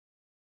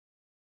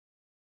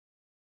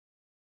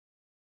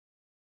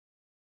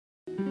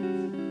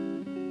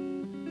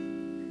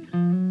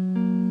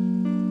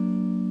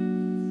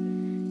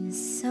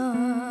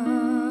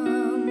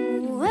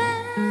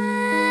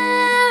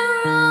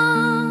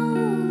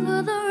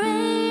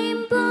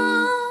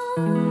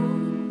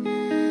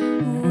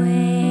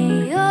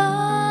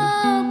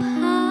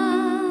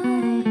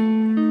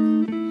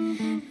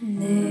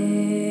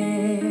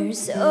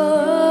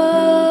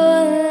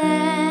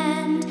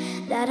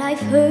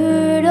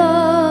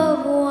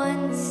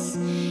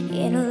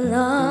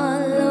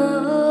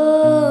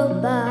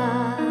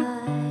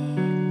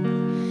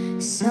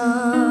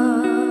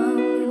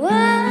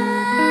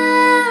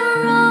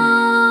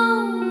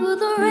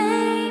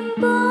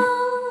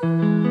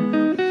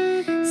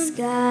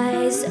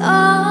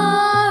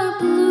are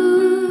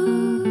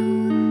blue,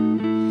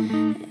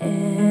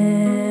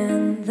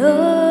 and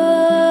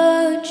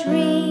the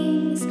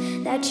dreams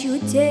that you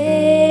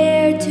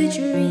dare to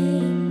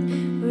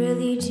dream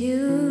really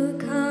do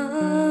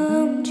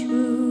come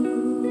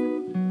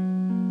true.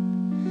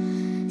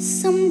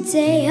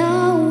 Someday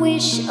I'll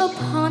wish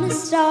upon a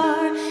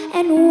star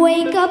and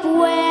wake up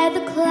where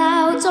the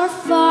clouds are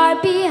far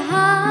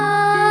behind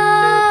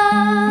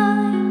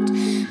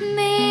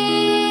me,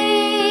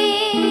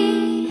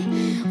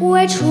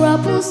 where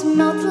troubles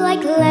melt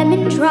like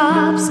lemon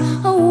drops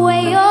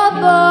away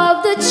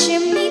above the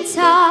chimney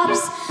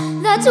tops.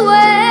 That's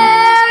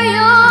where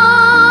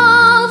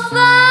you'll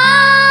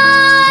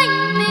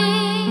find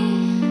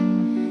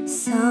me,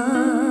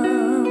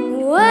 somewhere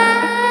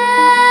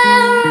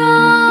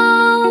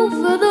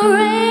over the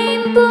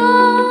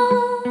rainbow.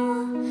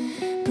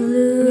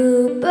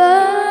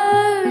 Bluebirds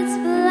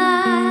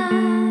fly,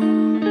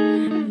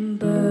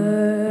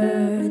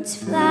 birds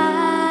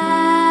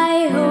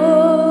fly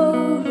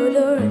over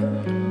the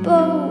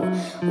rainbow.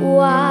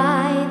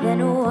 Why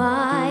then,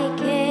 why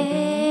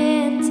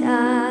can't I?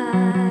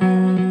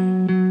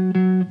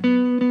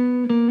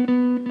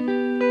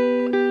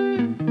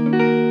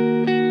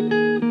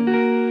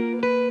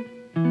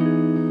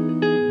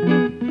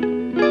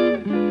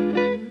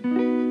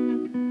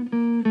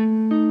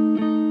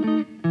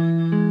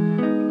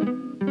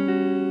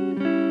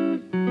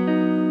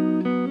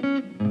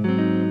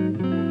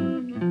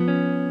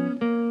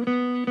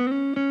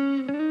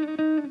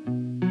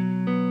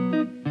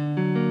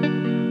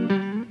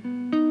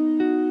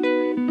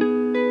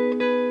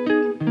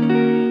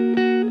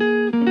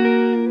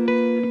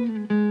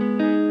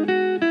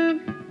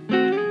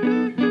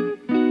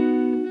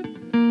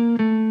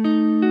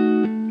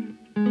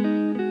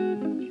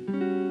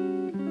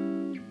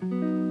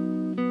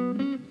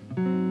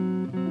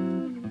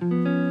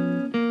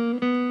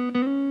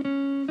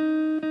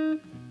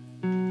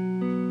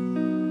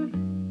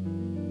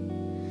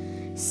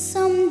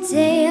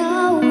 Someday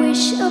I'll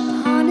wish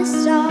upon a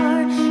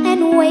star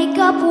and wake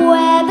up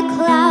where the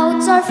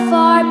clouds are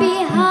far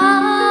behind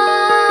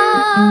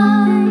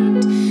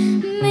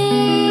me,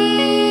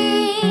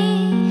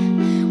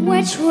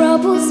 where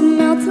troubles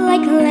melt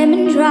like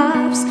lemon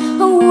drops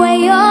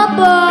away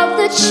above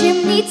the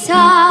chimney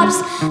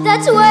tops.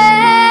 That's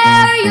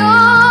where